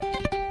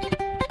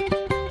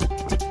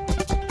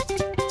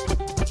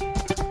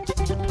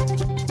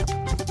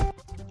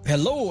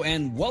Hello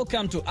and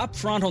welcome to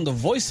Upfront on the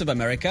Voice of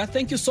America.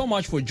 Thank you so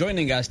much for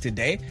joining us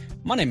today.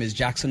 My name is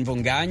Jackson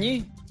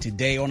Vonganyi.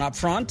 Today on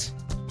Upfront,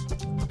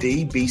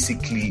 they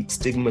basically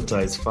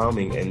stigmatized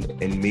farming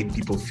and made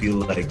people feel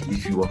like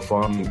if you were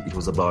farming, it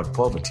was about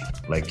poverty,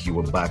 like you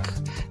were back,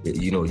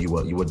 you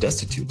were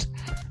destitute.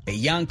 A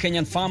young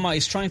Kenyan farmer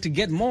is trying to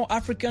get more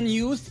African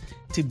youth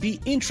to be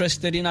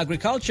interested in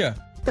agriculture.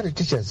 The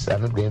teachers are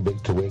not going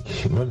back to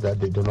work, not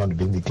that they don't want to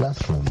be in the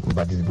classroom,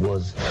 but it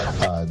was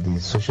the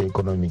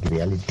socio-economic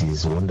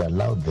realities won't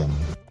allow them.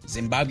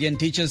 Zimbabwean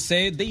teachers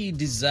say they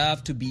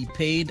deserve to be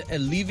paid a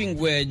living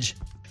wage.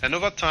 And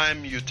over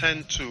time, you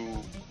tend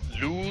to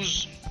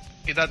lose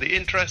either the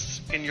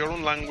interest in your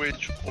own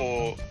language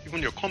or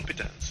even your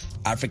competence.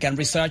 African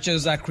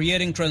researchers are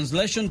creating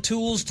translation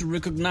tools to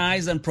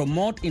recognize and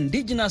promote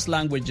indigenous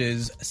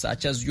languages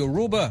such as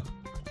Yoruba.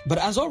 But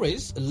as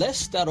always, let's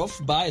start off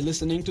by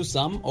listening to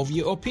some of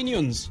your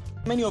opinions.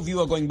 Many of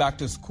you are going back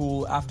to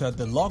school after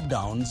the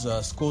lockdowns.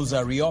 Schools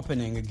are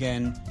reopening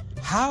again.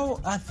 How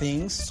are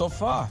things so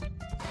far?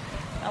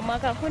 I'm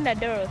Akakunda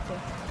Dorothy.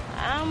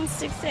 I'm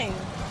 16.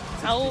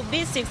 I will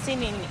be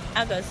 16 in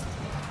August.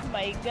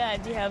 My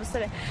God, you have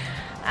said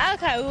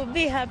I will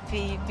be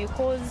happy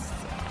because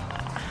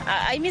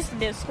I missed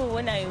the school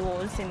when I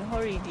was in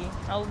holiday.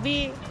 I'll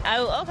be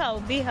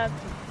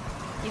happy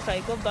if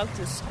I go back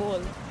to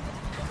school.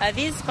 At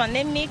this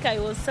pandemic,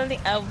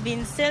 I've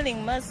been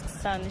selling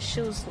masks and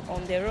shoes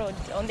on the road,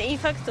 on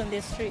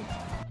the street.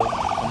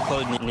 I'm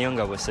called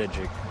Nyonga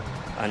Cedric,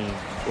 and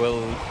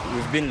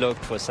we've been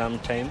locked for some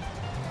time,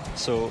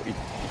 so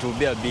it will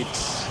be a bit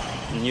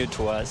new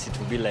to us. It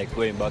will be like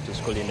going back to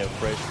school in a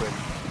fresh way.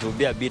 It will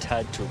be a bit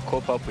hard to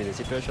cope up with the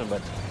situation,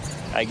 but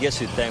I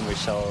guess with time we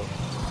shall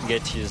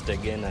get used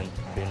again. And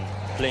been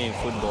playing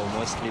football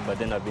mostly, but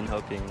then I've been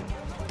helping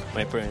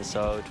my parents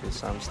out with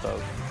some stuff.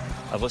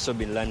 I've also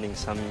been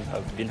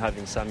I've been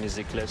having some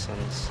music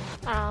lessons.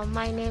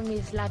 My name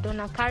is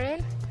Ladonna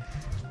Karen.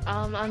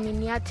 I'm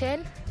in year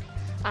 10.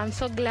 I'm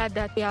so glad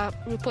that we are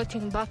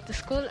reporting back to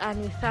school,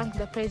 and we thank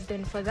the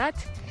president for that.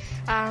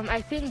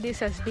 I think this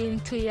has been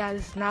 2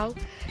 years now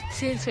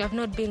since we have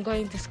not been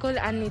going to school,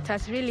 and it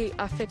has really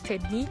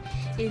affected me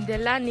in the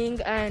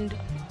learning, and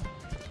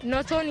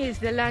not only is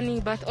the learning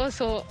but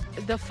also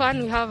the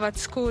fun we have at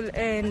school,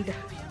 and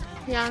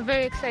yeah, I'm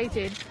very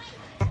excited.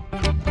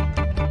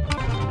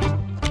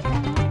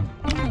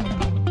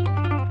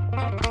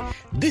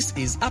 This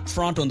is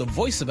Upfront on the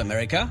Voice of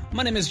America.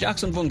 My name is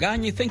Jackson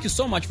Vonganyi. Thank you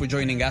so much for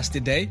joining us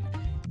today.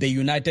 The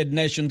United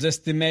Nations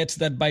estimates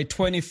that by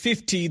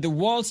 2050, the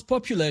world's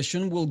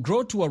population will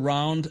grow to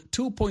around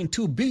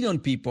 2.2 billion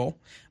people,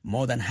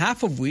 more than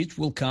half of which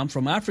will come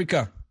from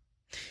Africa.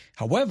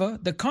 However,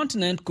 the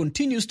continent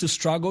continues to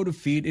struggle to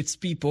feed its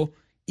people,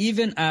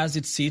 even as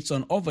it sits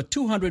on over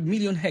 200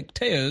 million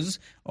hectares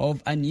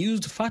of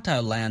unused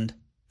fertile land.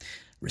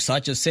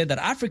 Researchers say that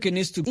Africa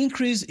needs to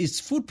increase its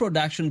food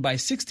production by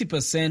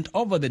 60%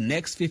 over the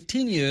next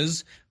 15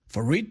 years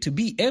for it to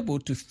be able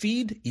to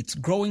feed its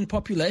growing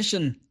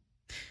population.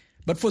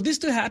 But for this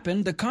to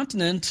happen, the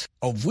continent,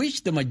 of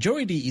which the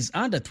majority is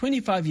under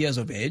 25 years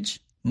of age,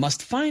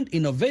 must find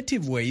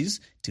innovative ways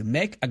to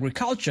make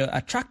agriculture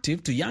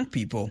attractive to young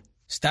people.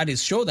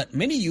 Studies show that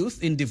many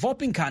youth in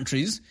developing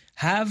countries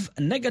have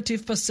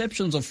negative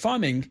perceptions of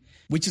farming,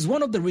 which is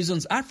one of the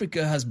reasons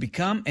Africa has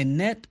become a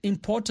net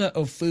importer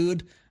of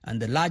food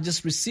and the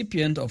largest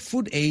recipient of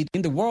food aid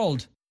in the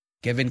world.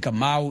 Kevin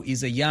Kamau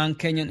is a young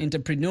Kenyan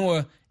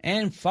entrepreneur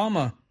and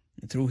farmer.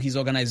 Through his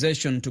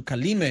organization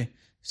Tukalime,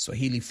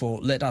 Swahili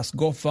for Let Us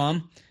Go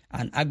Farm,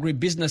 an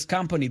agribusiness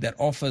company that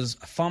offers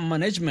farm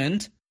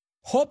management,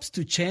 hopes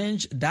to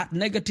change that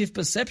negative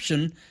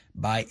perception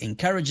by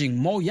encouraging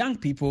more young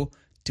people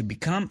to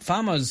become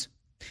farmers.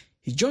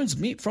 He joins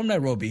me from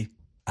Nairobi.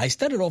 I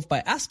started off by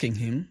asking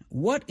him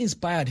what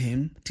inspired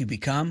him to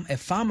become a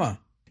farmer.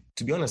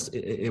 To be honest,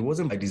 it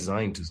wasn't by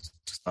design to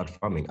start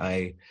farming.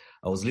 I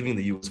was living in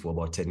the US for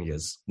about 10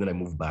 years. Then I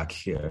moved back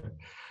here.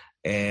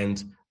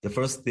 And the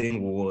first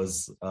thing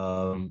was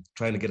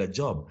trying to get a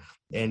job.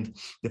 And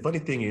the funny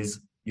thing is,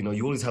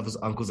 you always have those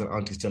uncles and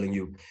aunties telling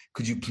you,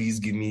 could you please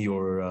give me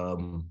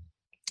your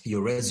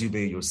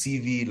resume, your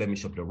CV, let me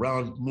shop it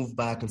around, move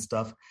back and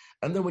stuff.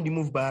 And then when you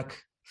move back,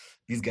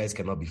 these guys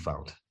cannot be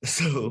found.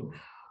 So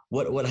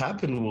what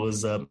happened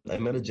was I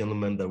met a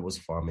gentleman that was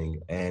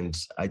farming, and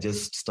I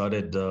just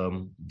started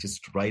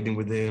just riding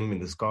with him in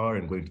this car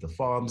and going to the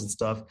farms and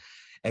stuff.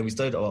 And we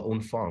started our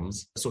own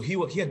farms. So he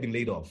had been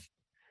laid off.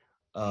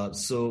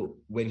 So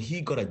when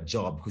he got a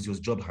job, because he was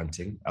job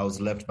hunting, I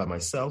was left by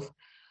myself.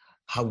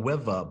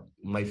 However,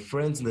 my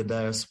friends in the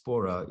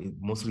diaspora,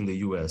 mostly in the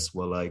US,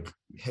 were like,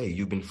 hey,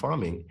 you've been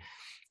farming,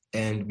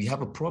 and we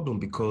have a problem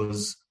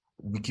because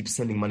we keep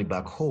sending money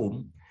back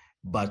home,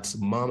 but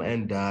mom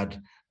and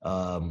dad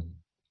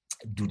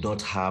do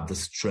not have the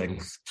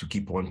strength to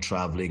keep on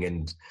traveling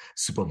and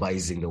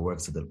supervising the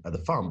works at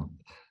the farm.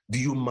 Do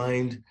you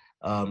mind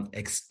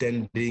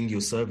extending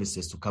your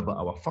services to cover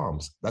our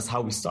farms? That's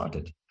how we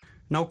started.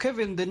 Now,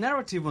 Kevin, the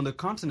narrative on the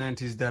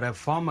continent is that a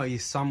farmer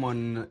is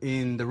someone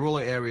in the rural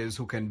areas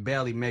who can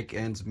barely make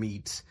ends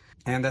meet,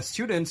 and that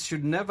students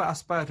should never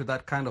aspire to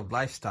that kind of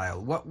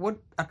lifestyle. What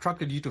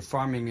attracted you to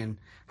farming, and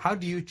how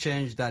do you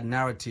change that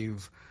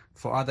narrative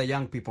for other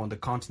young people on the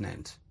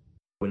continent?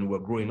 When we're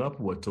growing up,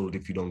 we're told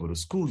if you don't go to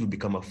school, you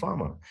become a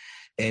farmer.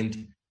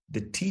 And the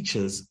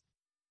teachers,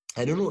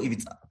 I don't know if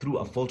it's through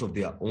a fault of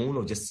their own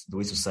or just the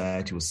way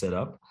society was set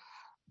up,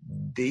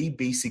 they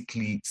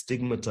basically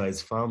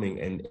stigmatized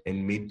farming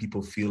and made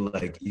people feel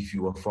like if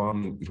you were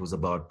farming, it was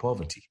about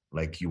poverty,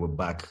 like you were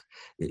back,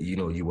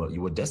 you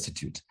were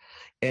destitute.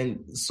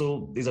 And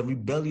so there's a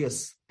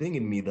rebellious thing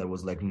in me that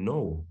was like,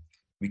 no,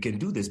 we can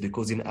do this,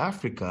 because in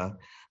Africa,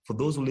 for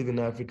those who live in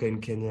Africa,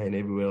 in Kenya and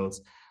everywhere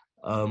else,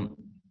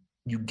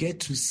 you get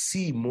to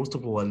see most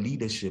of our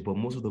leadership or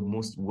most of the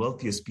most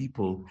wealthiest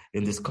people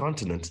in this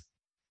continent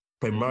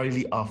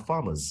primarily are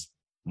farmers.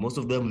 Most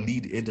of them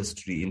lead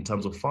industry in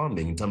terms of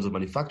farming, in terms of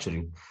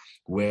manufacturing,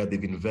 where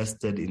they've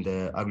invested in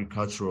the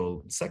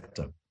agricultural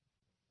sector.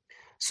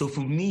 So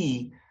for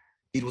me,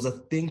 it was a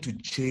thing to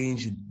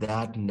change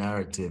that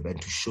narrative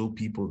and to show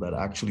people that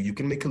actually you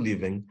can make a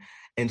living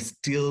and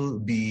still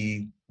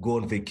go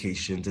on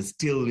vacations and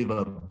still live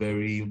a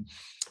very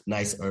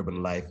nice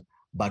urban life.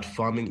 But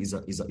farming is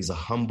a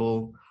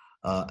humble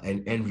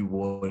and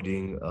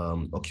rewarding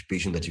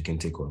occupation that you can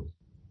take on.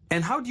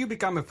 And how do you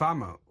become a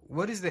farmer?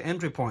 What is the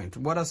entry point?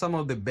 What are some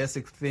of the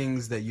basic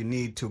things that you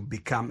need to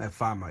become a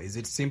farmer? Is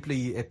it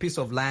simply a piece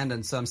of land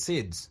and some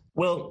seeds?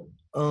 Well,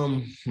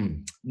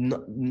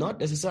 not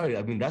necessarily.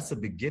 I mean, that's the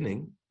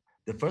beginning.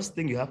 The first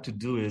thing you have to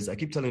do is, I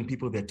keep telling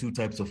people there are two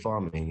types of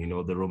farming,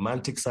 the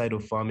romantic side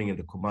of farming and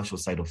the commercial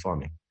side of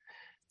farming.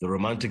 The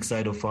romantic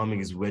side of farming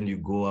is when you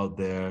go out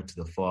there to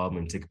the farm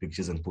and take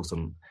pictures and post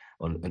on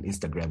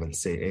Instagram and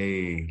say,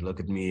 hey,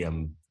 look at me,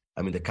 I'm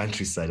in the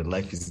countryside and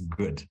life is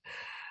good.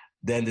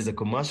 Then there's a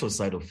commercial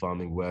side of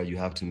farming where you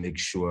have to make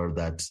sure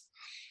that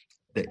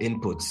the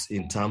inputs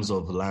in terms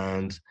of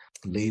land,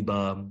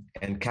 labor,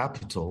 and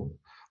capital,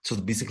 so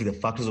basically the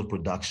factors of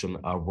production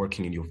are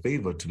working in your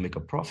favor to make a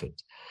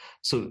profit.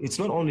 So it's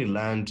not only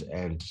land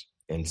and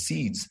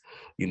seeds.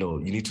 You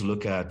need to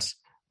look at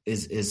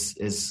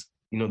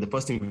the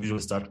first thing we usually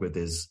start with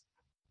is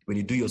when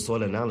you do your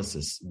soil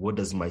analysis, what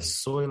does my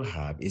soil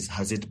have?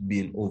 Has it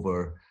been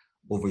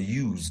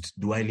overused?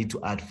 Do I need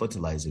to add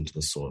fertilizer into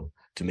the soil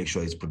to make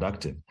sure it's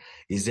productive?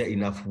 Is there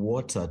enough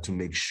water to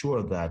make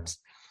sure that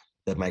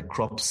my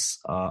crops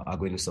are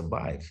going to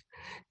survive?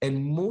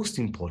 And most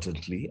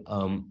importantly,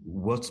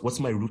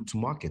 what's my route to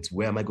market?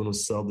 Where am I going to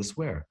sell this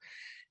where?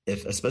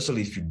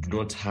 Especially if you do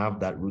not have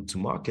that route to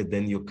market,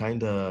 then you're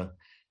kind of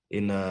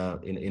in a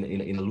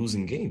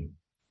losing game.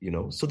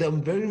 So there are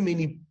very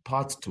many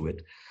parts to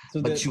it,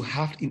 but you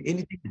have, in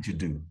anything that you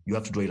do, you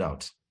have to draw it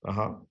out.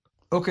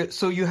 Okay,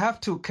 so you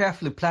have to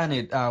carefully plan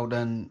it out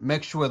and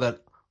make sure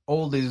that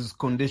all these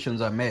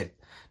conditions are met.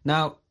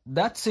 Now,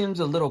 that seems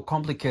a little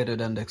complicated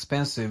and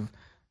expensive,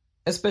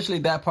 especially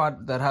that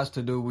part that has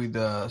to do with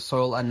the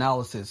soil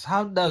analysis.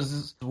 How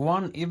does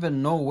one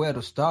even know where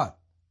to start?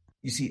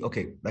 You see,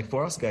 okay, like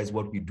for us guys,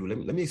 what we do,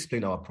 let me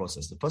explain our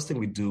process. The first thing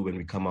we do when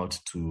we come out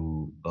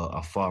to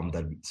a farm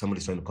that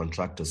somebody's trying to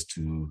contract us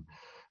to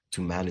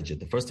manage it,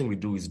 the first thing we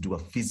do is do a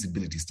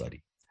feasibility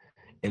study.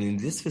 And in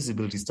this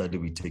feasibility study,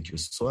 we take your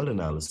soil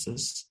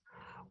analysis,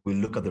 we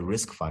look at the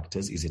risk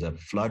factors. Is it a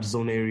flood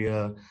zone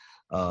area?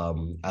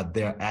 Are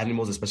there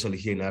animals, especially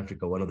here in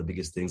Africa? One of the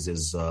biggest things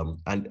is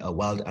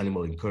wild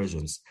animal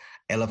incursions.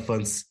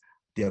 Elephants,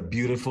 they are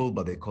beautiful,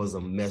 but they cause a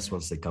mess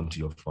once they come to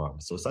your farm.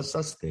 So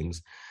such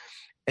things.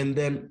 And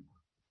then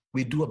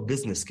we do a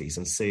business case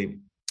and say,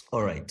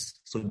 all right,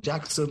 so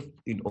Jackson,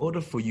 in order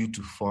for you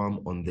to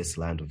farm on this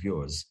land of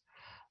yours,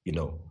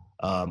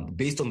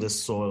 based on the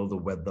soil, the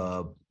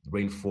weather,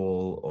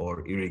 rainfall,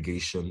 or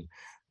irrigation,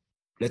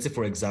 let's say,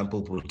 for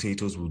example,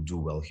 potatoes will do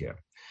well here.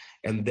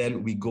 And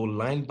then we go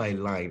line by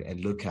line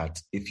and look at,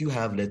 if you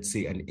have, let's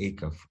say, an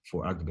acre,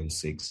 for argument's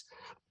sake,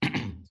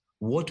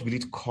 what will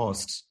it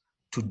cost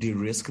to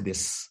de-risk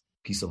this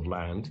piece of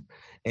land?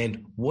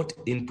 And what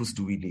inputs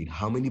do we need?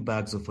 How many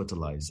bags of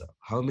fertilizer?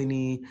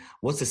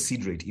 What's the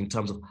seed rate in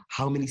terms of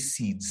how many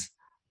seeds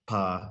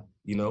per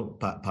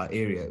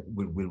area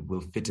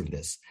will fit in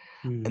this?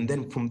 And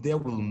then from there,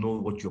 we'll know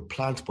what your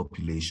plant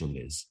population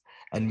is.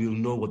 And we'll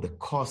know what the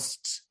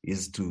cost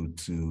is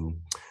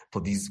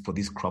for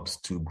these crops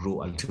to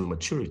grow until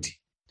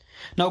maturity.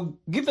 Now,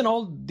 given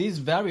all these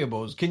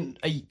variables, can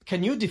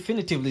you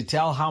definitively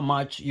tell how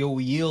much your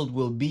yield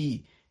will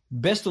be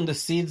based on the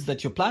seeds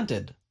that you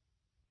planted?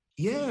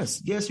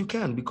 Yes, you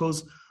can,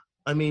 because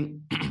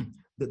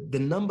the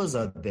numbers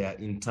are there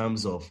in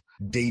terms of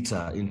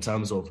data, in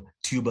terms of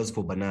tubers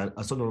for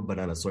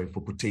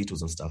for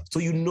potatoes and stuff. So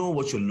you know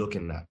what you're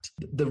looking at.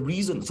 The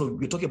reason, so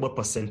we're talking about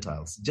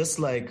percentiles, just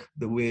like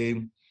the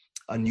way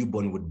a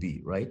newborn would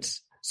be, right?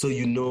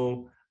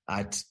 So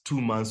at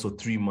 2 months or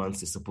 3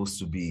 months, it's supposed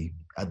to be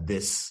at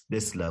this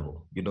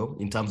level,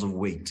 in terms of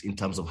weight, in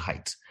terms of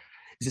height.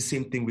 It's the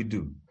same thing we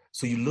do.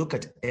 So you look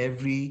at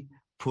every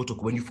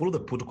protocol, when you follow the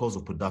protocols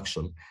of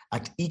production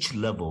at each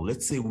level,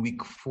 let's say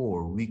week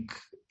 4, week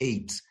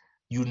 8,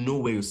 you know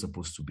where you're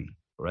supposed to be,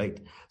 right?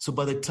 So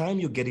by the time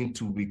you're getting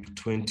to week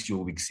 20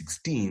 or week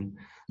 16,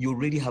 you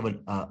already have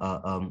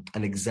an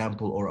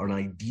example or an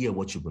idea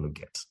what you're going to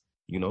get,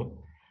 you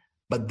know?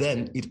 But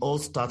then it all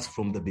starts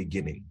from the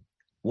beginning.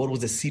 What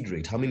was the seed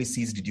rate? How many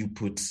seeds did you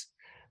put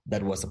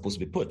that were supposed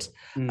to be put?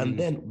 And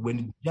then when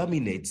it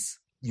germinates,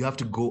 you have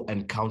to go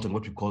and count on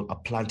what we call a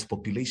plant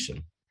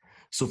population.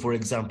 So for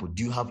example,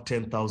 do you have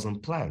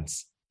 10,000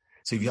 plants?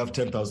 So if you have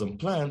 10,000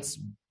 plants,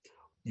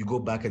 you go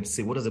back and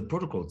say, what does the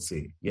protocol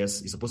say?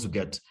 Yes, you're supposed to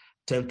get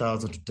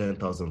 10,000 to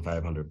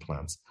 10,500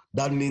 plants.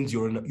 That means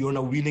you're on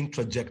a winning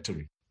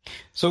trajectory.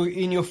 So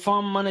in your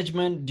farm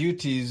management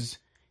duties,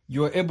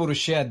 you're able to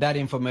share that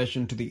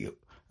information to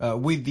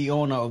with the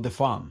owner of the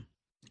farm.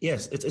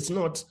 Yes, it's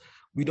not.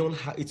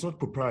 It's not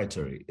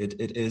proprietary.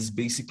 It is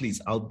basically, it's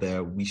out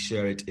there. We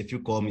share it. If you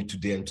call me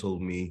today and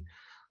told me,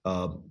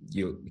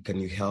 can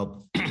you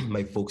help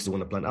my folks who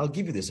want to plant? I'll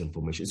give you this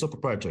information. It's not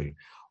proprietary.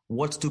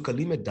 What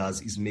Tukalime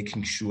does is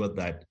making sure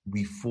that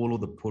we follow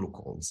the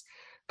protocols,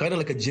 kind of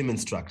like a gym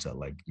instructor.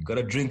 Like you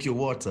gotta drink your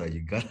water,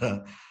 you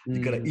gotta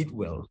eat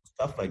well,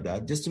 stuff like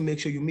that, just to make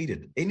sure you meet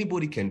it.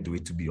 Anybody can do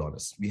it. To be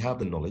honest, we have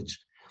the knowledge.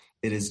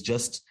 It is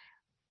just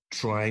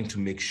trying to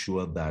make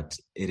sure that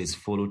it is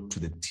followed to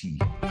the T.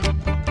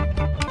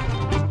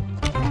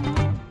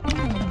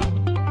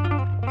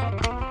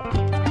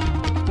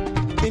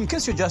 In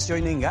case you're just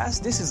joining us,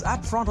 this is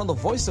Upfront on the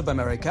Voice of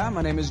America.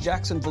 My name is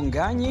Jackson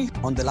Vunganyi.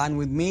 On the line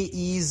with me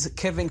is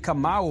Kevin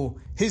Kamau.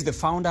 He's the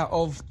founder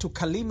of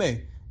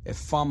Tukalime, a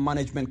farm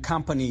management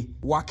company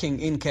working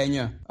in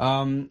Kenya.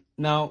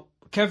 Now,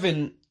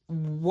 Kevin,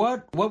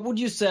 what would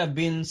you say have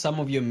been some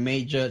of your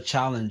major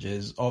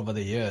challenges over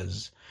the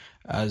years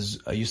as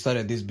you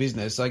started this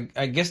business?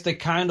 I guess the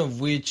kind of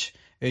which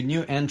a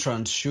new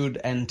entrant should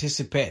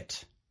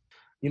anticipate.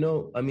 You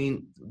know, I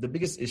mean, the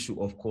biggest issue,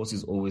 of course,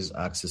 is always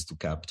access to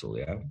capital,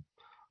 yeah?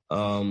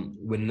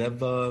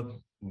 Whenever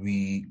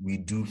we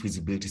do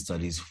feasibility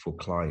studies for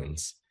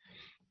clients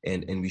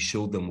and we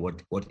show them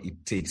what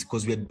it takes,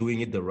 because we are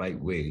doing it the right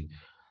way,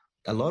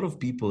 a lot of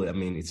people, I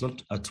mean, it's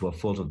not to a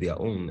fault of their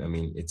own. I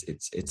mean,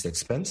 it's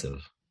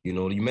expensive. You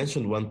know, you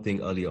mentioned one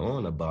thing earlier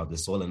on about the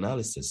soil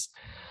analysis.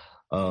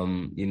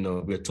 You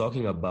know, we're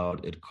talking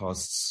about it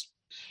costs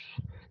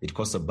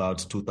about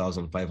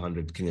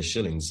 2,500 Kenya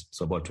shillings,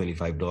 so about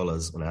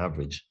 $25 on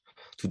average,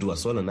 to do a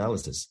soil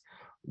analysis.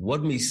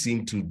 What may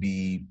seem to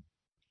be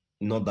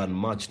not that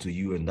much to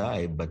you and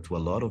I, but to a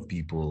lot of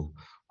people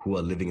who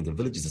are living in the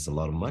villages, it's a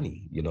lot of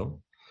money, you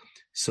know?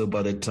 So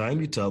by the time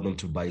you tell them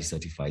to buy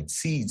certified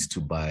seeds, to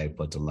buy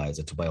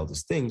fertilizer, to buy all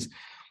these things,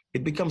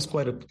 it becomes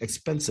quite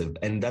expensive.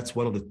 And that's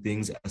one of the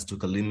things as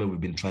Tukalime we've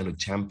been trying to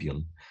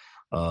champion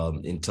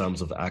in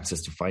terms of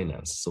access to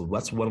finance. So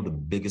that's one of the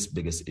biggest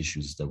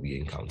issues that we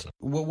encounter.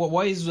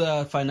 Why is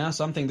finance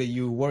something that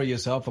you worry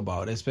yourself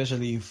about,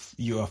 especially if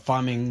you are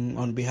farming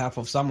on behalf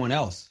of someone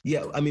else?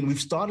 Yeah, I mean, we've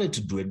started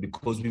to do it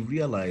because we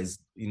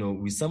realized, you know,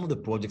 with some of the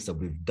projects that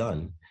we've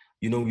done,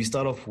 you know, we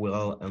start off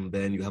well, and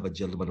then you have a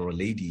gentleman or a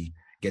lady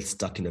get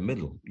stuck in the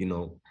middle, you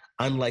know.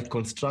 Unlike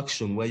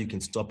construction, where you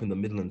can stop in the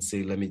middle and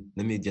say, let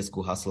me just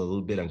go hustle a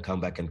little bit and come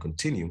back and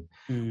continue.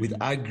 With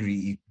agri,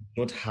 you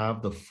don't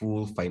have the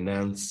full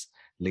finance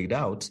laid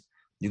out.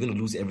 You're going to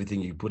lose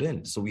everything you put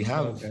in. So we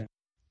have... Okay.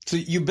 So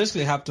you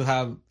basically have to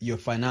have your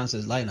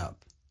finances line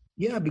up.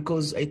 Yeah,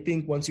 because I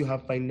think once you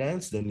have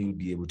finance, then you'll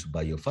be able to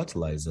buy your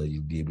fertilizer.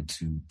 You'll be able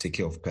to take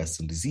care of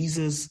pests and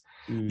diseases.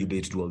 You'll be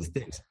able to do all these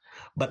things.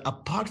 But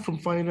apart from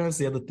finance,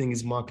 the other thing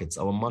is markets.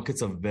 Our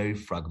markets are very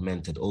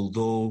fragmented,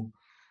 although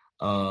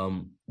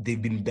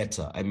they've been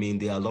better. I mean,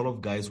 there are a lot of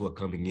guys who are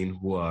coming in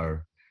who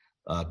are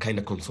kind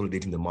of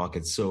consolidating the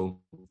market. So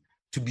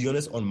to be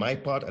honest, on my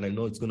part, and I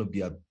know it's going to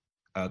be a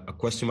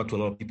question mark to a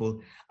lot of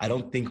people, I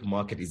don't think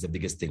market is the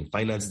biggest thing.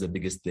 Finance is the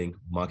biggest thing.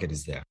 Market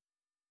is there.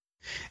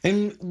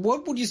 And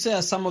what would you say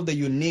are some of the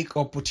unique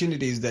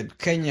opportunities that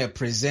Kenya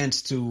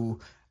presents to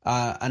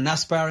an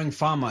aspiring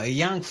farmer, a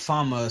young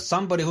farmer,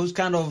 somebody who's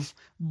kind of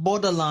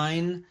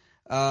borderline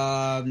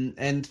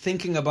and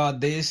thinking about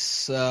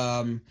this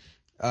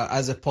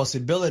as a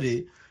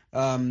possibility,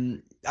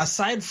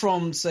 aside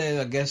from, say,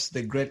 I guess,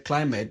 the great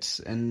climate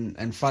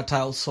and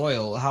fertile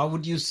soil, how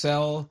would you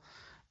sell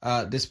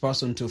this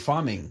person to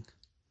farming?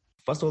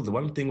 First of all, the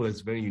one thing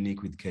that's very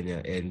unique with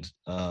Kenya, and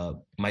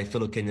my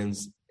fellow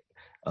Kenyans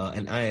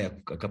and I,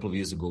 a couple of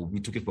years ago, we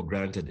took it for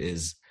granted,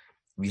 is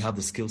we have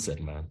the skill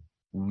set, man.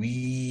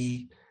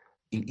 We,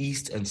 in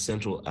East and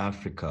Central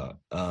Africa,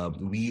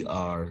 we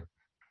are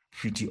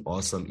pretty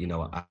awesome in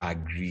our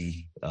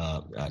agri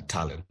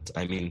talent.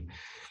 I mean,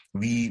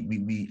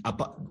 we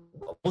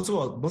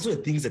also most of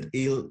the things that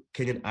ail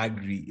Kenyan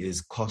agri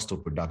is cost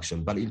of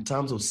production. But in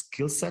terms of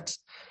skill set,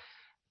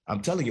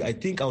 I'm telling you, I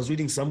think I was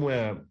reading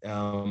somewhere,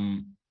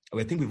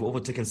 I think we've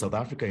overtaken South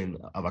Africa in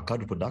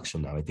avocado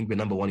production now. I think we're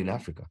number one in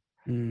Africa.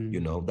 You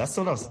know, that's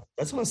not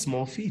a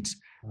small feat.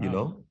 Wow. You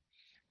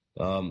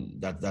know,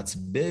 that's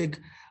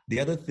big. The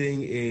other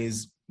thing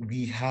is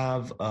we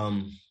have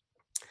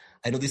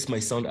I know this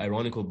might sound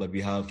ironical, but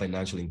we have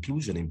financial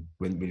inclusion.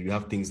 When we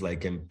have things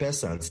like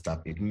M-Pesa and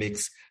stuff, it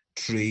makes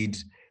trade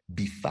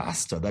be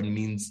faster. That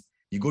means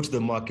you go to the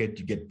market,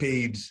 you get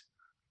paid,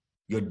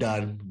 you're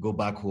done, go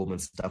back home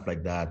and stuff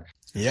like that.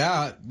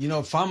 Yeah,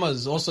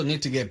 farmers also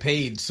need to get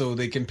paid so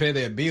they can pay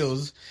their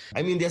bills.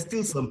 I mean, there's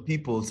still some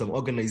people, some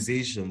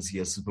organizations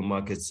here,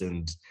 supermarkets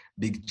and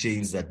big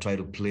chains that try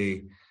to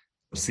play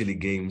silly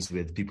games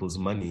with people's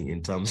money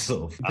in terms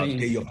of I'll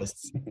pay you for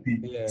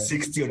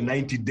 60 or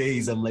 90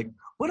 days. I'm like,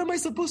 what am I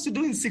supposed to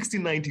do in 60,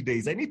 90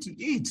 days? I need to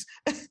eat.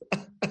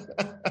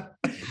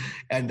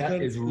 And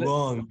that is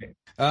wrong.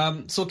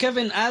 So,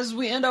 Kevin, as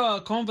we end our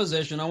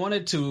conversation, I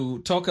wanted to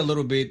talk a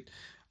little bit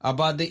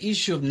about the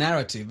issue of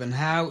narrative and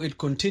how it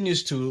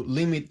continues to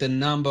limit the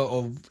number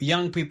of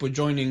young people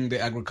joining the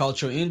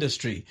agricultural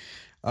industry.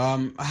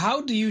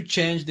 How do you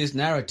change this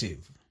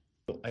narrative?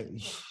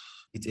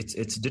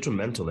 It's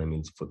detrimental. I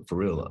mean, for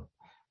real.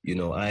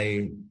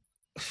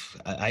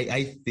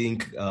 I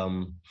think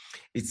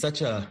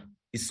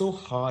it's so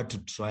hard to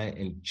try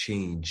and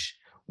change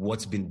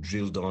what's been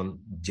drilled on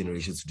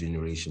generations to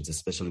generations,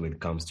 especially when it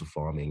comes to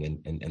farming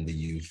and the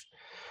youth.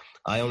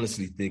 I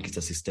honestly think it's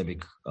a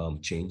systemic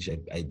change.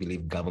 I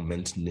believe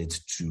government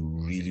needs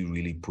to really,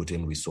 really put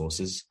in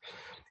resources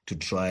to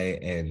try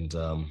and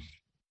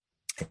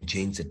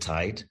change the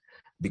tide.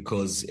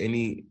 Because I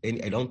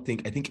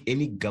think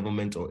any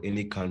government or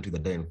any country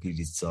that doesn't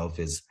feed itself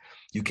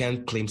you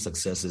can't claim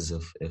successes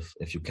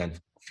if you can't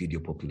feed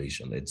your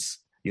population. It's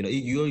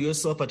you're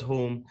yourself at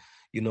home.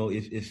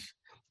 If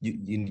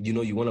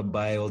you want to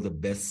buy all the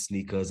best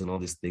sneakers and all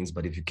these things,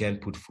 but if you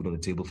can't put food on the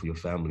table for your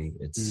family,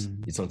 it's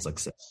not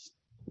success.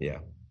 Yeah.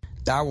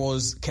 That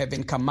was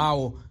Kevin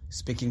Kamau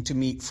speaking to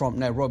me from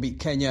Nairobi,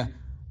 Kenya.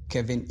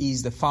 Kevin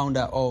is the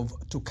founder of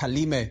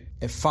Tukalime,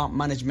 a farm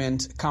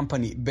management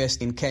company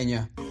based in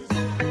Kenya.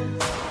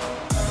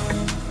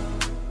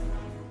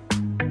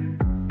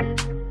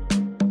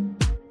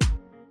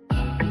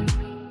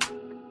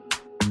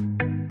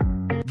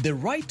 The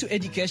right to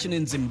education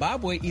in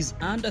Zimbabwe is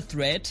under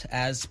threat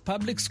as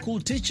public school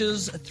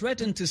teachers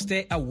threaten to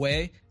stay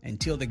away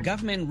until the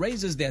government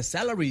raises their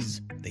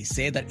salaries. They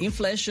say that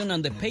inflation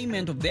and the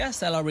payment of their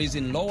salaries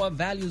in lower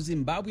value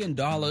Zimbabwean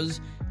dollars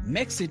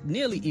makes it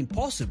nearly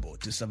impossible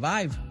to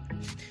survive.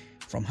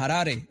 From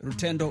Harare,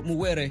 Rutendo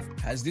Muwere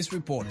has this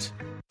report.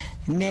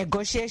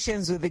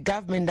 Negotiations with the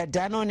government are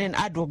done on an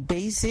ad hoc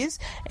basis,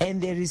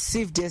 and they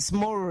received a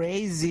small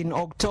raise in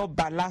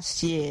October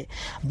last year.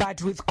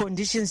 But with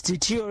conditions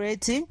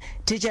deteriorating,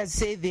 teachers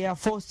say they are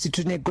forced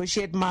to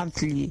negotiate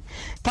monthly.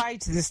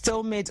 Despite the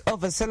stalemate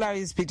over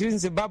salaries between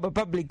Zimbabwe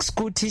public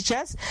school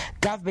teachers,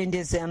 government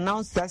has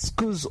announced that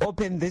schools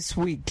open this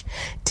week.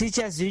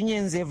 Teachers'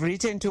 unions have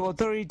written to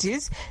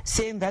authorities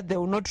saying that they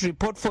will not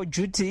report for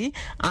duty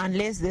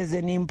unless there's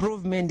an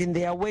improvement in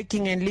their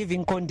working and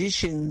living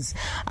conditions.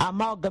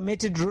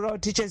 Amalgamated Rural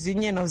Teachers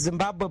Union of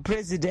Zimbabwe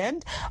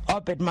President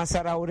Obed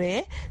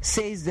Masaraure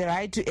says the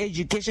right to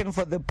education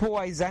for the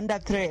poor is under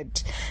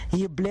threat.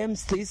 He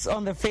blames this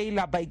on the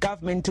failure by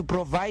government to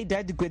provide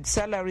adequate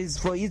salaries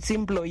for its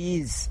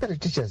employees. The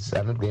teachers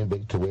are not going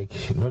back to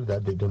work, not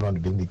that they don't want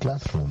to be in the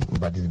classroom,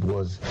 but it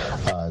was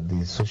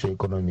the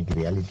socio-economic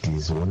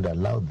realities won't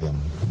allow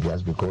them,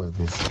 just because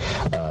these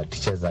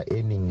teachers are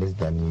earning less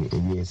than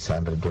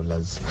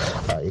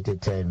 $100 at a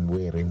time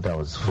where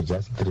rentals for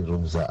just 3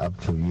 rooms are up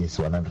to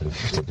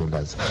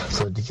 $150.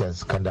 So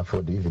teachers can't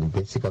afford even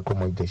basic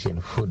accommodation,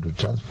 food,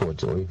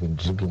 transport, or even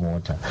drinking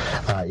water.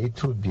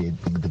 It would be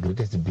the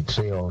greatest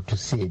betrayal to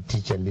see a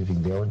teacher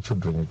leaving their own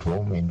children at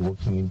home and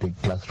walking into a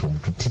classroom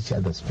to teach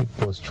other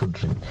people's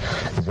children.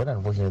 It's very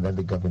unfortunate that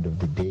the government of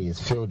the day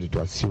has failed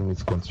to assume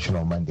its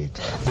constitutional mandate.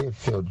 They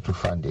failed to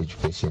fund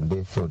education.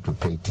 They failed to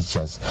pay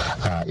teachers.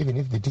 Even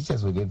if the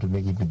teachers were going to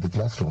make it in the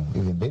classroom,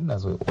 even then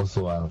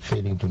also are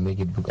failing to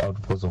make it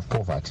out because of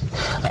poverty.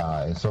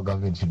 And so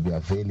government should be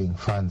availing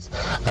funds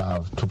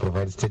to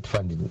provide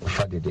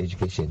state-funded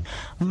education.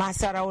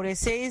 Masaraure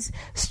says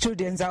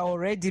students are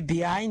already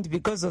behind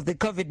because of the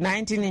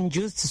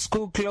COVID-19-induced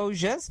school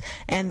closures,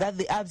 and that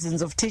the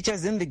absence of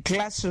teachers in the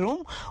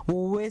classroom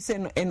will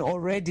worsen an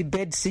already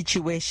bad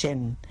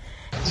situation.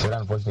 It's very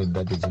unfortunate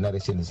that the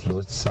generation is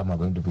lost. Some are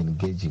going to be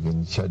engaging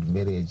in child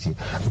marriage,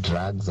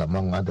 drugs,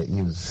 among other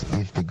ills,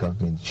 if the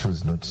government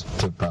choose not to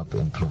step up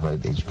and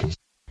provide education.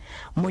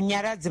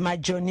 Munyaradzi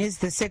Majon is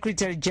the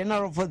Secretary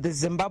General for the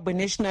Zimbabwe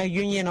National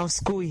Union of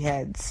School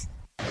Heads.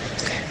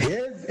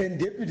 Heads and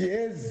deputy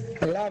heads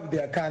love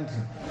their country.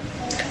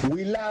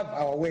 We love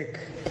our work.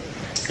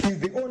 It's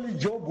the only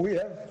job we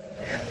have.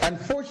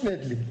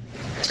 Unfortunately,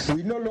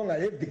 we no longer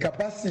have the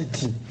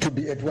capacity to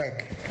be at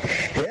work.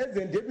 heads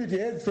and deputy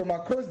heads from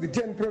across the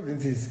 10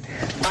 provinces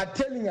are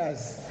telling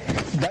us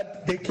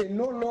that they can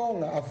no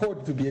longer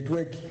afford to be at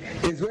work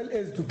as well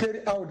as to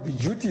carry out the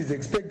duties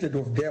expected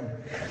of them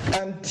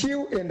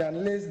until and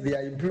unless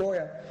their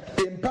employer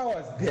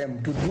empowers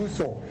them to do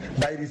so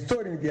by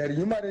restoring their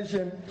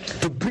remuneration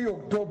to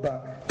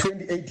pre-October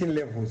 2018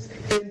 levels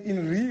and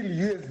in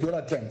real US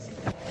dollar terms.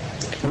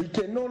 We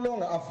can no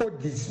longer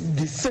afford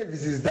these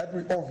services that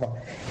we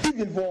offer,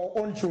 even for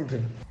our own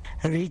children.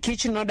 Ricky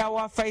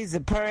Chinodawafa is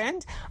a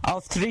parent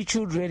of 3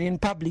 children in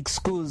public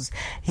schools.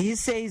 He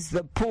says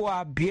the poor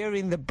are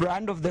bearing the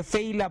brunt of the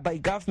failure by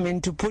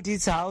government to put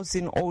its house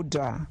in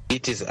order.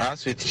 It is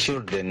us with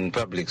children in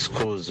public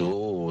schools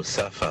who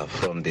suffer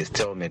from the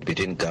stalemate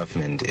between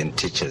government and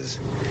teachers.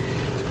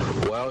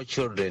 While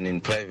children in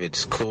private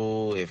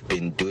school have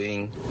been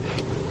doing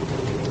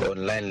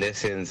online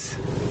lessons,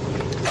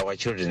 our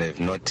children have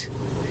not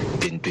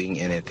been doing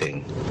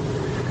anything.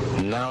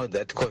 Now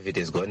that COVID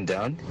has gone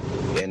down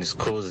and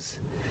schools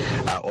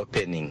are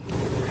opening,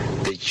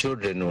 the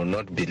children will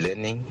not be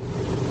learning,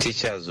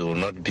 teachers will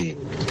not be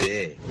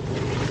there,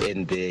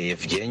 and they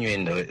have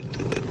genuine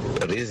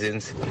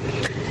reasons.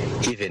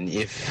 Even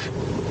if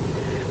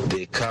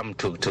they come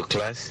to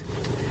class,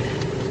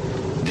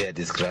 they are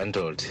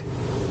disgruntled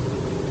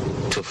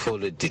to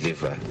fully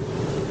deliver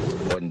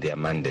on their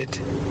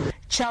mandate.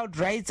 Child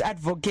rights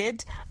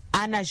advocate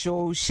Anna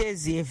Jo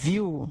shares a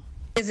view.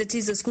 As it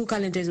is, the school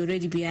calendar is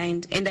already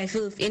behind, and I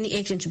feel if any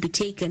action should be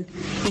taken,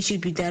 it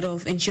should be that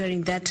of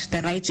ensuring that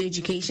the right to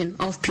education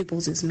of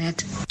pupils is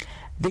met.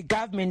 The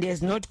government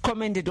has not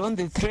commented on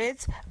the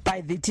threats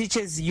by the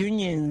teachers'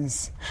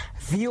 unions.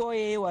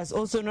 VOA was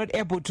also not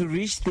able to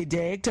reach the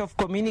Director of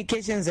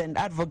Communications and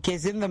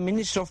Advocacy in the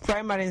Ministry of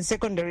Primary and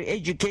Secondary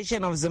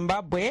Education of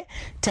Zimbabwe,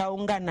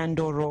 Taunga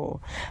Nandoro.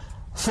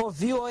 For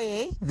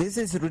VOA, this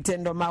is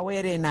Rutendo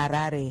Mawere in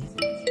Harare.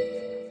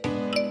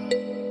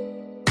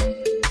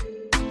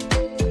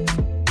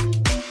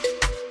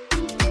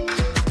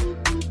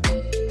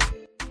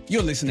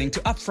 You're listening to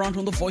Upfront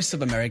on the Voice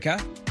of America.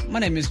 My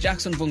name is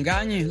Jackson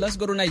Vunganyi. Let's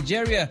go to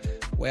Nigeria,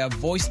 where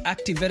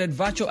voice-activated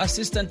virtual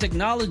assistant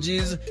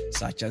technologies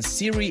such as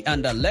Siri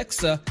and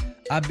Alexa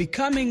are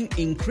becoming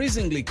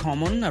increasingly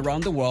common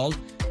around the world.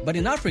 But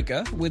in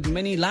Africa, with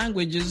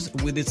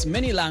its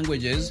many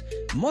languages,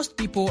 most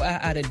people are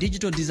at a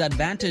digital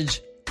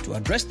disadvantage. To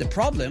address the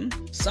problem,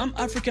 some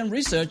African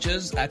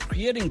researchers are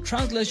creating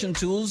translation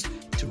tools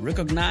to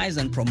recognize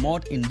and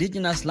promote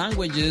indigenous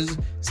languages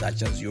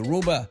such as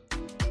Yoruba.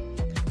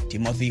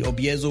 Timothy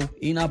Obiezo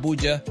in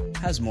Abuja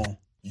has more.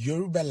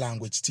 Yoruba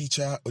language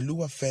teacher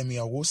Oluwafemi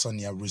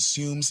Awosonia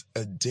resumes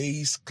a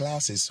day's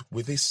classes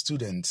with his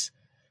students.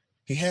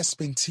 He has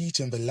been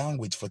teaching the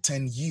language for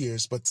 10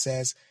 years but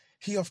says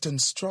he often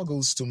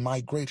struggles to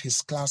migrate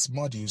his class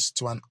modules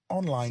to an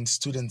online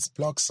students'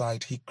 blog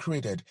site he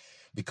created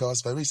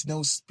because there is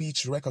no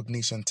speech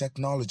recognition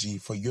technology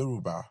for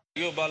Yoruba.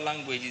 Yoruba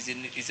language is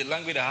a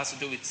language that has to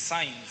do with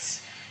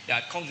signs.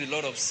 That comes with a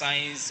lot of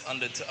signs on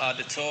the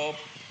top,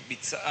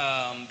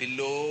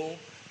 below,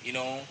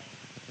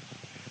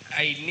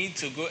 I need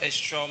to go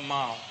extra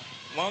mile.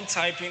 When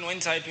typing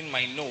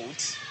my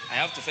notes, I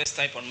have to first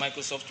type on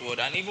Microsoft Word.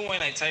 And even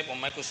when I type on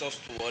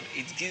Microsoft Word,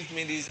 it gives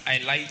me this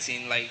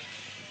highlighting, like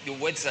the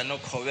words are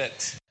not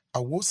correct.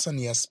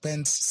 Awosonia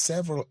spends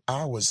several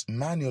hours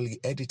manually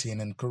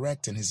editing and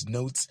correcting his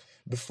notes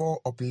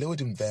before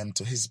uploading them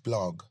to his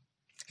blog.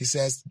 He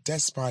says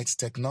despite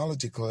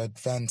technological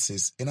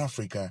advances in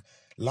Africa,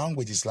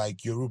 languages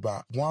like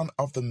Yoruba, one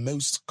of the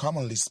most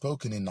commonly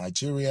spoken in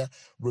Nigeria,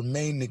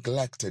 remain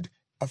neglected,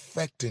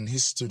 affecting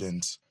his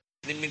students.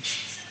 Limit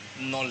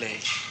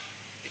knowledge.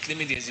 It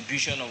limits the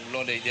exhibition of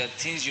knowledge. There are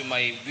things you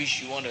might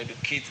wish you want to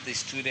educate the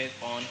student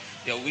on.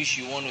 There are things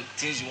you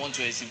want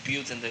to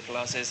exhibit in the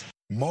classes.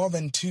 More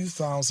than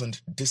 2,000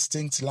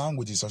 distinct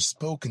languages are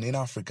spoken in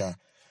Africa.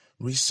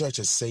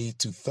 Researchers say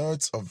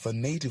 2/3 of the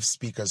native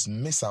speakers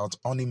miss out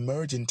on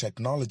emerging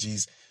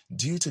technologies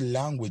due to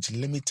language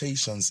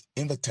limitations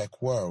in the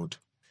tech world.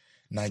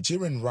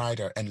 Nigerian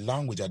writer and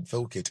language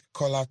advocate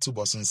Kola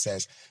Tubosun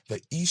says the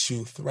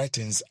issue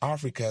threatens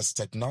Africa's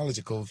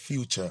technological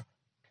future.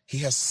 He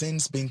has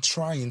since been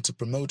trying to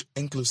promote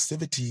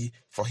inclusivity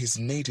for his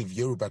native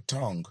Yoruba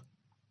tongue.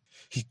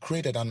 He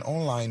created an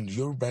online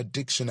Yoruba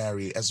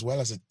dictionary as well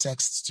as a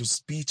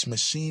text-to-speech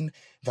machine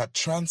that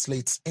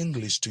translates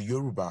English to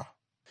Yoruba.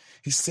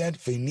 He said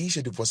the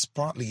initiative was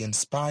partly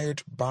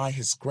inspired by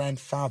his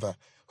grandfather,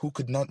 who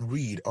could not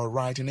read or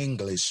write in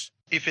English.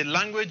 If a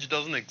language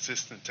doesn't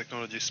exist in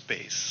technology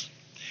space,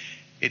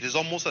 it is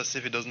almost as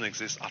if it doesn't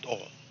exist at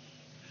all.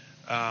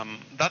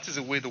 That is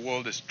the way the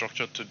world is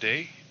structured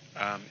today,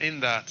 in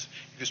that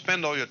if you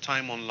spend all your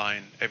time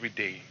online every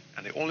day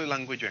and the only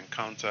language you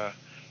encounter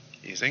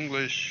is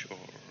English or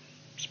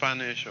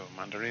Spanish or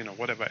Mandarin or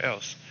whatever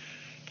else,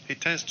 it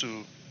tends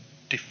to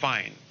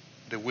define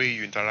the way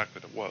you interact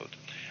with the world.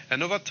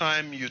 And over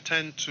time, you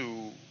tend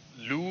to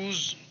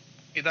lose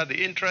either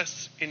the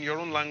interest in your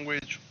own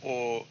language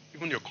or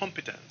even your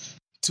competence.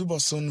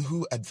 Tubosun,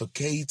 who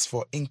advocates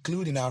for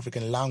including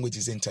African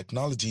languages in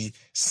technology,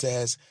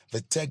 says the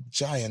tech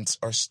giants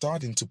are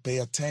starting to pay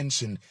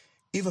attention,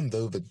 even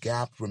though the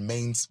gap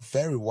remains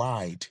very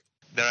wide.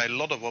 There are a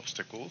lot of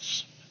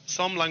obstacles.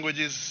 Some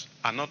languages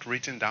are not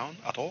written down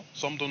at all.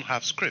 Some don't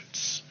have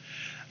scripts.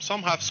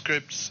 Some have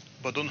scripts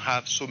but don't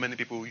have so many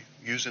people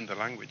using the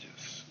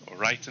languages or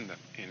writing them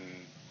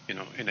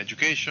in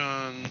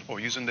education or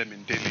using them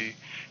in daily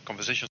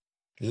conversations.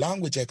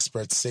 Language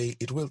experts say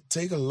it will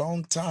take a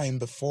long time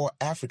before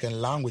African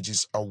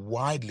languages are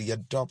widely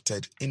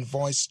adopted in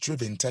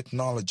voice-driven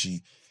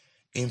technology.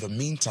 In the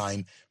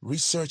meantime,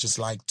 researchers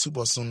like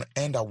Tubosun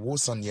and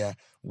Awosanya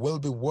will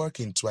be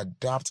working to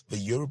adapt the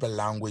Yoruba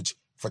language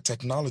for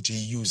technology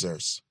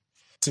users.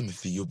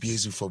 Timothy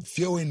Obiezu for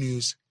VOA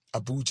News,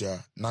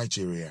 Abuja,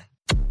 Nigeria.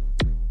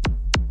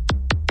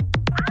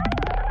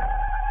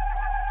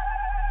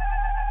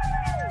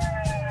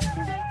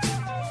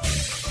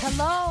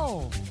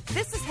 Hello,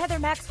 this is Heather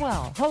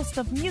Maxwell, host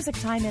of Music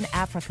Time in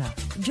Africa.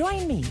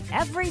 Join me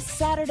every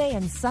Saturday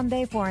and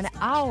Sunday for an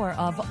hour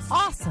of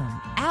awesome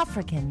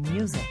African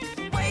music.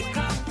 Wake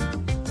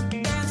up,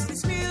 dance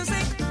this music.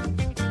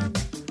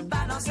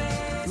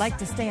 Like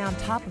to stay on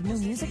top of new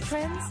music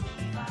trends?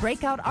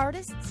 Breakout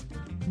artists?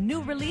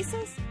 New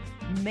releases?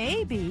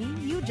 Maybe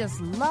you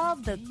just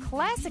love the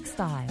classic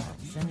styles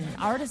and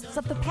artists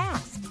of the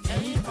past.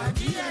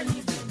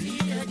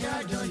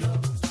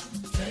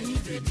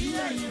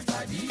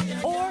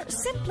 Or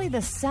simply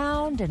the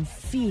sound and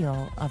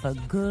feel of a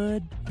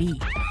good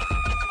beat.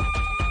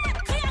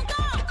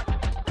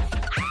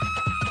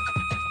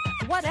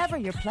 Whatever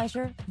your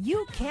pleasure,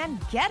 you can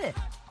get it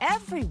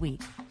every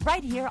week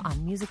right here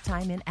on Music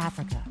Time in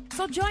Africa.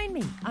 So join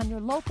me on your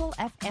local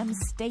FM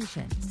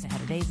station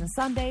Saturdays and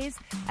Sundays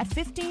at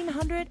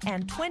 1500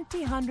 and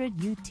 2000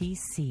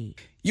 UTC.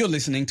 You're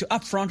listening to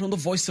Upfront on the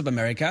Voice of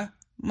America.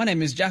 My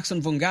name is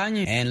Jackson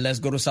Vunganyi, and let's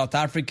go to South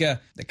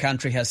Africa. The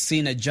country has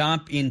seen a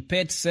jump in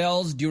pet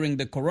sales during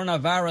the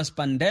coronavirus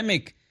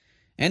pandemic.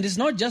 And it's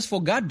not just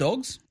for guard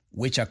dogs,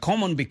 which are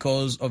common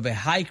because of a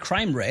high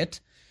crime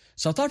rate.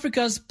 South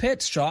Africa's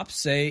pet shops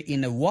say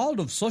in a world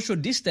of social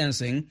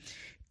distancing,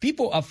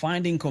 people are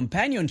finding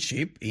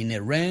companionship in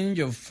a range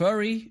of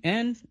furry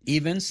and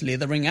even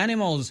slithering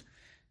animals.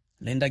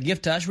 Linda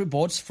Giftash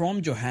reports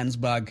from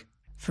Johannesburg.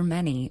 For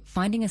many,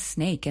 finding a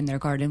snake in their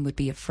garden would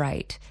be a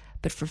fright.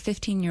 But for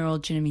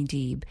 15-year-old Jimmy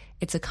Deeb,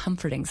 it's a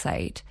comforting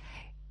sight.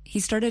 He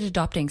started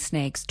adopting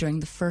snakes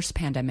during the first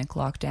pandemic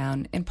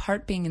lockdown, in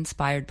part being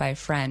inspired by a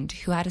friend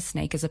who had a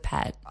snake as a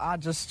pet. I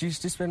just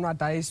used to spend my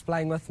days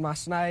playing with my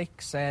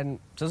snakes and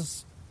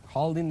just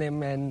holding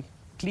them and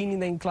cleaning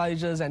the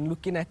enclosures and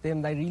looking at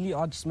them. They really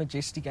are just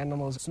majestic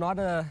animals. It's not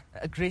a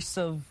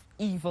aggressive,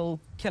 evil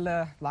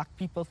killer like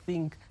people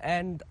think,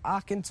 and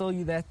I can tell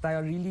you that they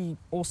are really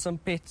awesome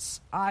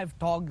pets. I have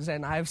dogs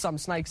and I have some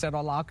snakes that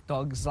are like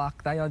dogs.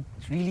 Like, they are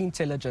really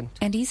intelligent.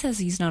 And he says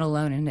he's not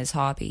alone in his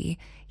hobby.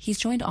 He's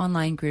joined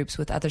online groups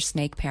with other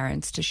snake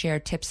parents to share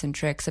tips and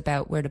tricks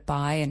about where to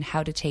buy and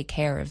how to take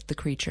care of the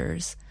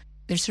creatures.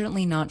 They're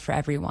certainly not for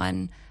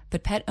everyone,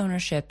 but pet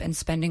ownership and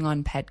spending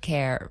on pet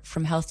care,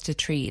 from health to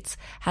treats,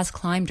 has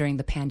climbed during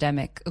the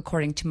pandemic,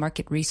 according to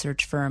market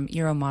research firm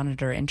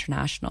Euromonitor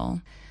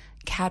International.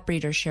 Cat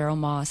breeder Cheryl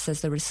Moss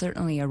says there was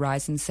certainly a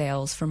rise in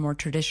sales for more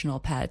traditional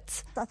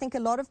pets. I think a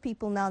lot of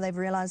people now, they've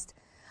realized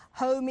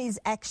home is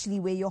actually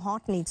where your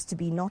heart needs to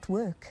be, not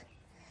work.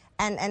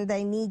 And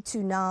they need to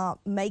now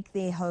make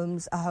their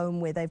homes a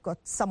home where they've got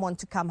someone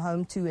to come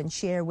home to and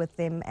share with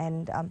them.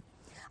 And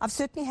I've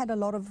certainly had a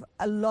lot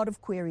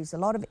of queries, a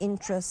lot of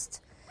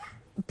interest.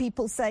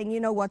 People saying,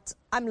 you know what,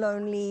 I'm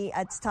lonely,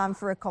 it's time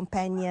for a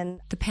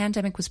companion. The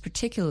pandemic was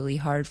particularly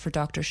hard for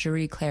Dr.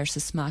 Cherie Claire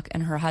Sismuck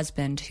and her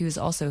husband, who is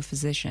also a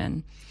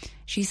physician.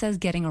 She says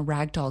getting a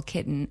ragdoll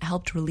kitten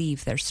helped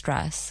relieve their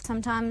stress.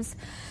 Sometimes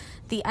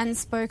the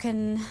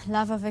unspoken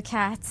love of a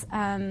cat,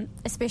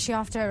 especially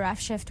after a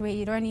rough shift where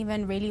you don't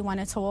even really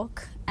want to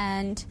talk,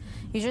 and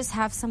you just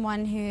have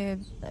someone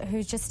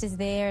who just is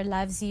there,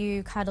 loves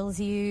you, cuddles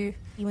you.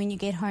 When you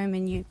get home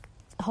and you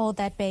hold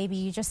that baby,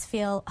 you just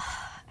feel,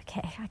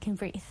 okay, I can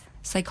breathe.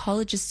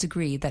 Psychologists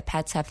agree that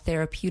pets have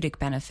therapeutic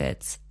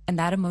benefits, and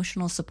that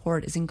emotional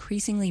support is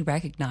increasingly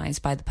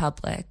recognized by the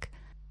public.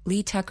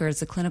 Lee Tucker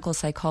is a clinical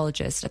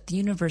psychologist at the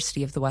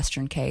University of the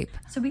Western Cape.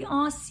 So we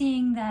are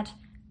seeing that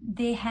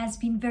there has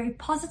been very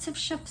positive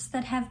shifts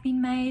that have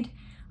been made,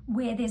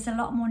 where there's a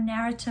lot more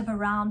narrative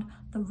around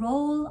the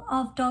role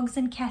of dogs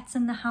and cats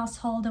in the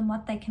household and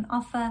what they can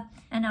offer,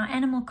 and our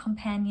animal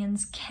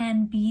companions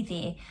can be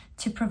there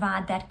to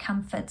provide that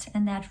comfort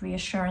and that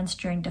reassurance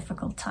during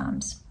difficult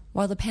times.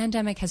 While the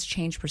pandemic has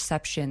changed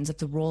perceptions of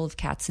the role of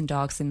cats and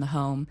dogs in the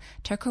home,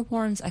 Tucker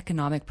warns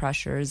economic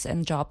pressures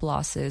and job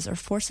losses are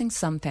forcing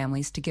some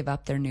families to give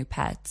up their new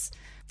pets.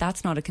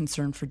 That's not a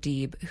concern for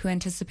Deeb, who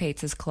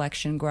anticipates his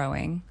collection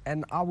growing.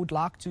 And I would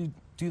like to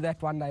do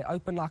that one day,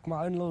 open like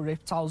my own little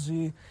reptile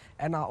zoo.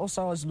 And I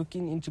also was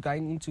looking into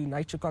going into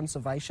nature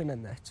conservation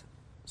and that.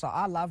 So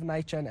I love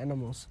nature and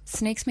animals.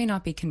 Snakes may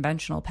not be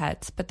conventional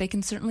pets, but they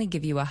can certainly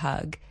give you a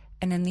hug.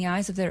 And in the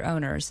eyes of their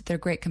owners, they're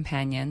great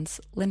companions.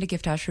 Linda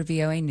Giftash for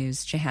VOA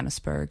News,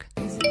 Johannesburg.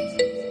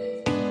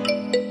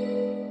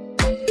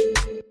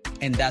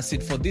 And that's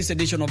it for this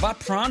edition of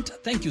Upfront.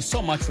 Thank you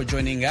so much for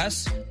joining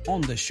us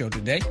on the show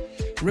today.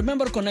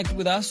 Remember to connect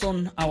with us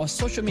on our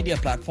social media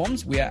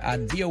platforms. We are at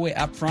VOA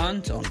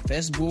Upfront on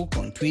Facebook,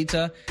 on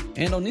Twitter,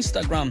 and on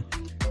Instagram.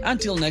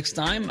 Until next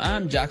time,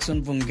 I'm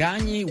Jackson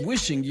Vunganyi,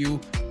 wishing you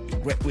a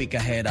great week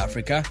ahead,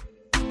 Africa.